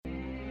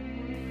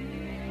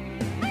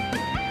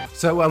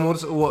So,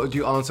 what would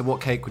you answer?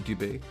 What cake would you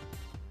be?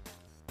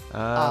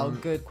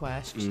 Good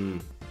question.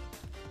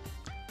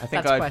 I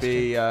think That's a I'd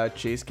be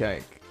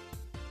cheesecake.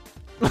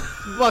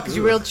 What, because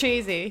you're real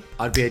cheesy?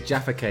 I'd be a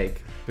Jaffa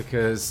cake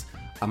because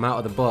I'm out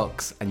of the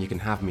box and you can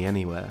have me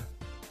anywhere.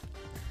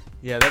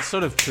 Yeah, that's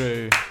sort of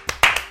true.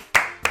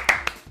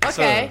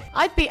 Okay,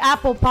 I'd be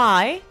apple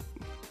pie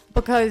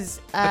because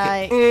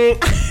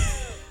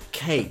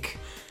Cake.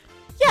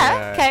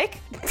 yeah, cake.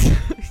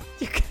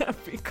 You can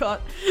be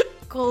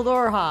cold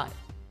or hot.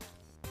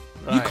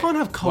 Right. You can't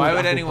have cold Why would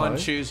apple anyone pie.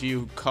 choose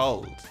you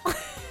cold?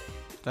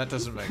 That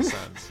doesn't make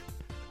sense.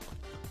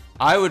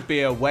 I would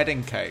be a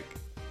wedding cake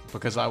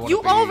because I want to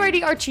You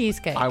already are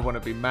cheesecake. I want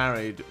to be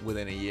married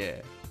within a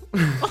year.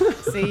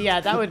 See, yeah,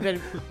 that would have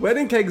been.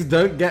 Wedding cakes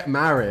don't get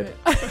married.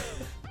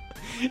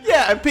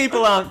 Yeah, and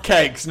people aren't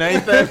cakes,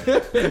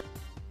 Nathan.